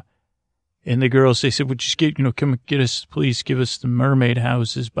mermaid house. And the girls, they said, well, just come get us, please give us the mermaid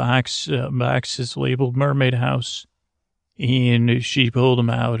houses boxes labeled mermaid house. And she pulled them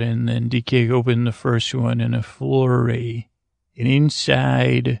out, and then DK opened the first one in a flurry. And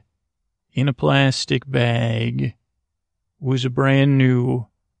inside, in a plastic bag, was a brand new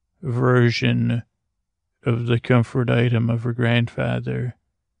version of the comfort item of her grandfather.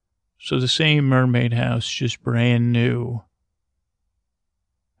 So the same mermaid house, just brand new.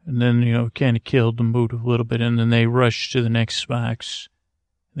 And then, kind of killed the mood a little bit. And then they rushed to the next box.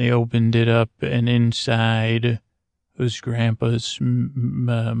 They opened it up, and inside was Grandpa's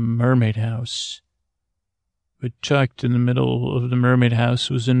mermaid house. But tucked in the middle of the mermaid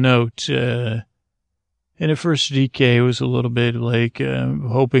house was a note. And at first, DK was a little bit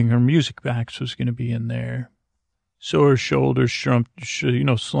hoping her music box was going to be in there. So her shoulders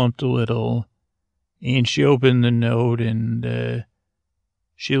slumped a little. And she opened the note, and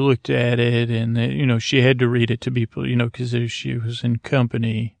she looked at it, and, she had to read it to people, because she was in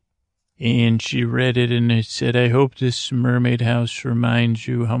company. And she read it, and it said, I hope this mermaid house reminds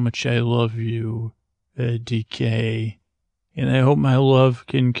you how much I love you. DK, and I hope my love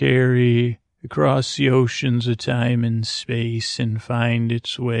can carry across the oceans of time and space and find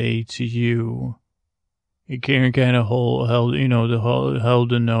its way to you. And Karen kind of held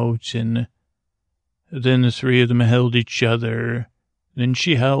the notes, and then the 3 of them held each other. Then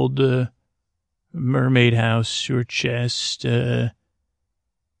she held the mermaid house to her chest,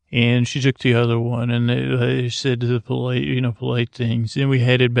 and she took the other one, and they said the polite things. Then we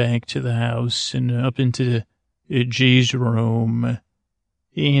headed back to the house and up into G's room.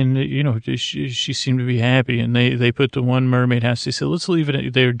 And, she seemed to be happy. And they put the one mermaid house. They said, let's leave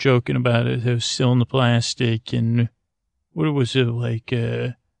it. They were joking about it. It was still in the plastic. And what was it like?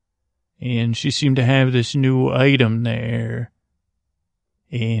 And she seemed to have this new item there.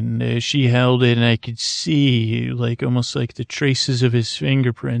 And she held it, and I could see, like, almost like the traces of his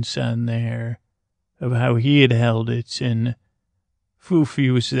fingerprints on there of how he had held it. And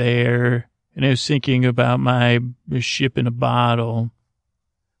Foofy was there, and I was thinking about my ship in a bottle.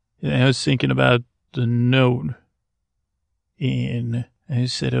 And I was thinking about the note. And I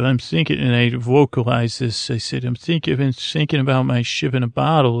said, I'm thinking, and I vocalized this. I said, I've been thinking about my ship in a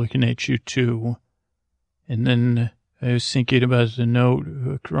bottle looking at you two. And then I was thinking about the note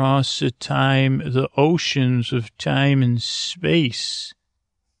across the oceans of time and space.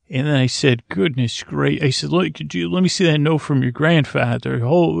 And then I said, goodness great. I said, look, let me see that note from your grandfather.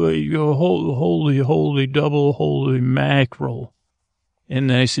 Holy double, holy mackerel. And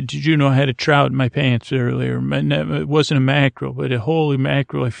then I said, did you know I had a trout in my pants earlier? It wasn't a mackerel, but a holy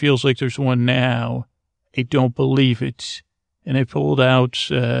mackerel. It feels like there's one now. I don't believe it. And I pulled out,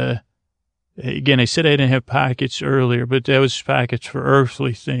 again, I said I didn't have pockets earlier, but that was pockets for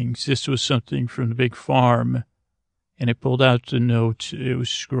earthly things. This was something from the big farm. And I pulled out the note. It was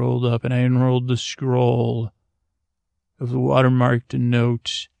scrolled up, and I unrolled the scroll of the watermarked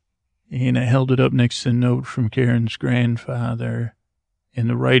note, and I held it up next to the note from Karen's grandfather. And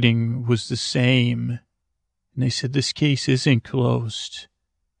the writing was the same. And they said, this case isn't closed.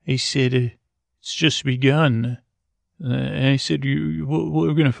 They said, it's just begun. And I said,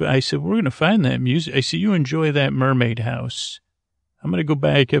 we're going to find that music. I said, you enjoy that mermaid house. I'm going to go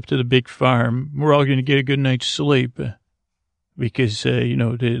back up to the big farm. We're all going to get a good night's sleep. Because,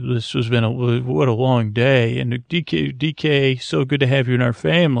 this has been what a long day. And DK, so good to have you in our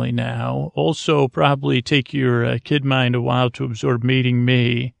family now. Also, probably take your kid mind a while to absorb meeting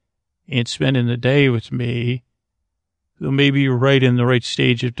me and spending the day with me. So maybe you're right in the right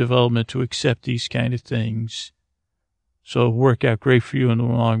stage of development to accept these kind of things. So it'll work out great for you in the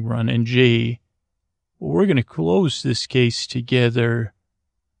long run. And G, well, we're going to close this case together,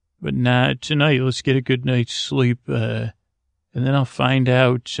 but not tonight. Let's get a good night's sleep, and then I'll find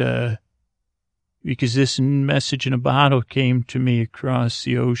out, because this message in a bottle came to me across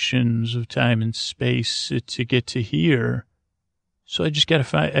the oceans of time and space to get to here. So I just got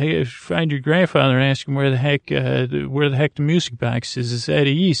to find your grandfather and ask him where the heck the music box is. Is that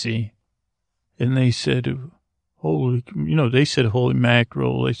easy? And they said, holy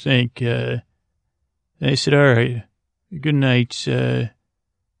mackerel, I think. They said, all right, good night,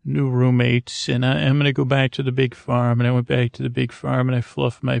 new roommates. And I'm going to go back to the big farm. And I went back to the big farm, and I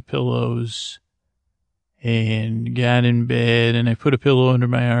fluffed my pillows and got in bed, and I put a pillow under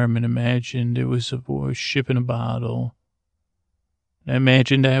my arm and imagined it was a ship in a bottle. I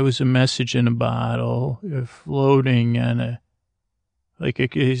imagined I was a message in a bottle, floating on a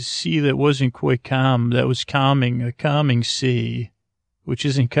sea that wasn't quite calm, that was calming, a calming sea, which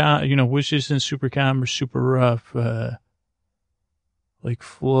isn't super calm or super rough, like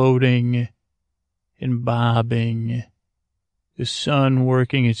floating and bobbing, the sun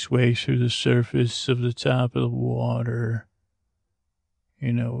working its way through the surface of the top of the water,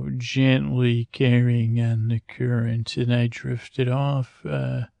 gently carrying on the current. And I drifted off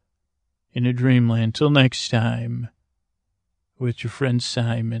in a dreamland. Till next time, with your friend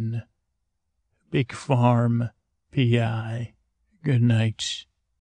Simon, Big Farm PI. Good night.